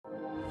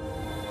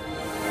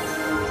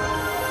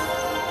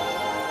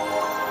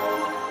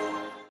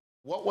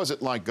What was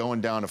it like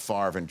going down to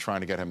Favre and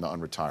trying to get him to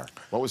unretire?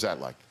 What was that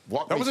like?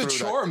 That was a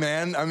chore,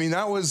 man. I mean,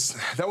 that was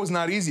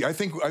not easy. I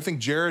think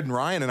Jared and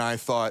Ryan and I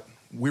thought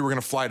we were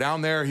going to fly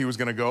down there. He was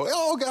going to go,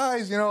 oh,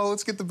 guys, you know,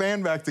 let's get the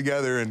band back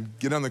together and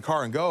get on the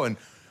car and go. And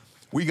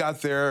we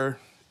got there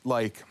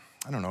like,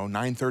 I don't know,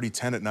 9:30,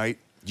 10 at night.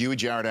 You,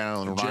 Jared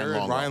Allen, and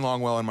Ryan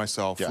Longwell and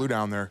myself flew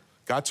down there,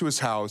 got to his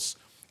house.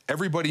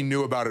 Everybody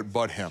knew about it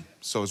but him.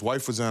 So his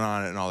wife was in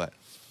on it and all that.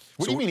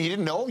 What do you mean? He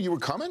didn't know you were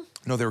coming?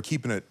 No, they were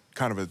keeping it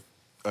kind of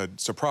a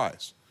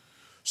surprise.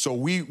 So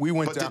we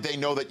went down. But did they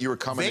know that you were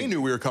coming? They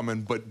knew we were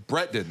coming, but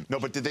Brett didn't. No,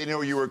 but did they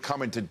know you were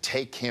coming to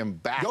take him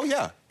back? Oh,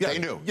 yeah. They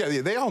knew?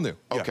 Yeah, they all knew.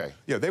 Okay.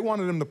 Yeah, they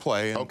wanted him to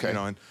play. And, okay. You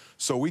know, and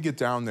so we get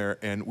down there,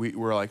 and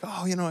we're like,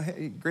 oh, you know,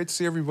 hey, great to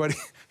see everybody.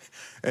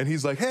 And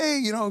he's like, hey,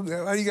 you know,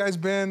 how you guys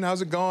been?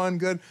 How's it going?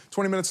 Good.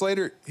 20 minutes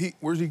later,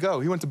 where'd he go?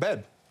 He went to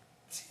bed.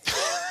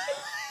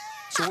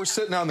 So we're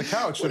sitting on the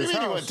couch at his house. What do you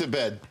mean he went to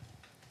bed?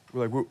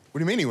 We're like, what do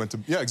you mean he went to?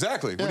 Yeah,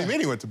 exactly. What do you mean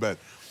he went to bed?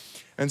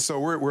 And so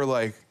we're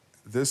like,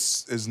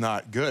 this is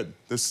not good.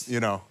 This, you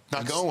know,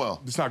 not going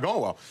well. It's not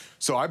going well.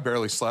 So I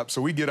barely slept.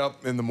 So we get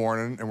up in the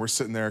morning and we're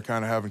sitting there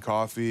kind of having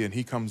coffee, and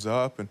he comes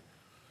up and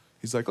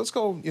he's like, let's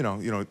go. You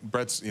know,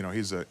 Brett's, you know,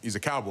 he's a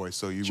cowboy,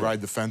 so you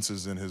ride the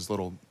fences in his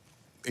little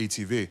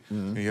ATV.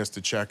 And he has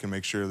to check and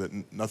make sure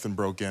that nothing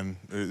broke in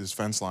his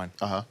fence line.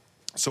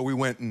 So we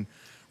went and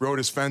rode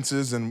his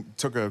fences and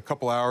took a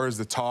couple hours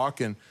to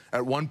talk. And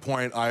at one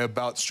point, I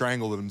about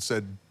strangled him and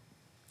said,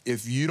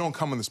 if you don't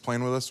come on this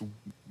plane with us,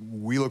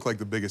 we look like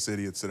the biggest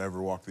idiots that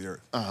ever walked the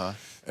earth.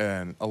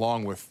 And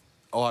along with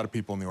a lot of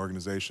people in the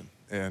organization.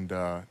 And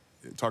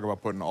talk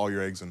about putting all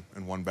your eggs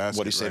in one basket.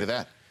 What do you say to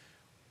that?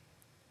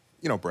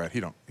 You know, Brett, he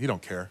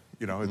don't care.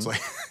 You know, it's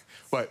like,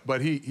 but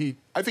he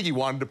I think he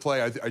wanted to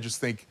play. I just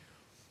think,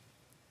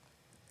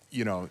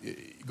 you know,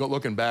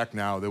 looking back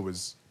now, there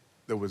was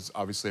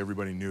obviously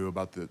everybody knew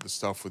about the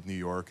stuff with New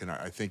York, and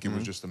I think it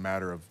was just a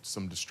matter of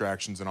some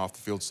distractions and off the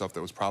field stuff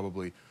that was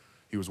probably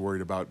he was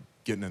worried about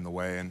getting in the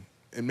way,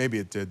 and maybe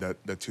it did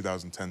that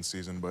 2010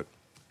 season. But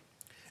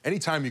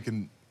anytime you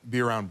can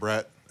be around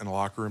Brett in a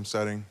locker room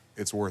setting,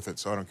 it's worth it.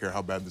 So I don't care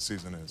how bad the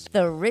season is.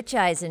 The Rich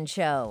Eisen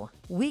Show,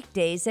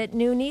 weekdays at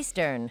noon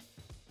Eastern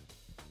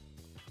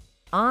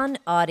on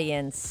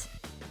Audience.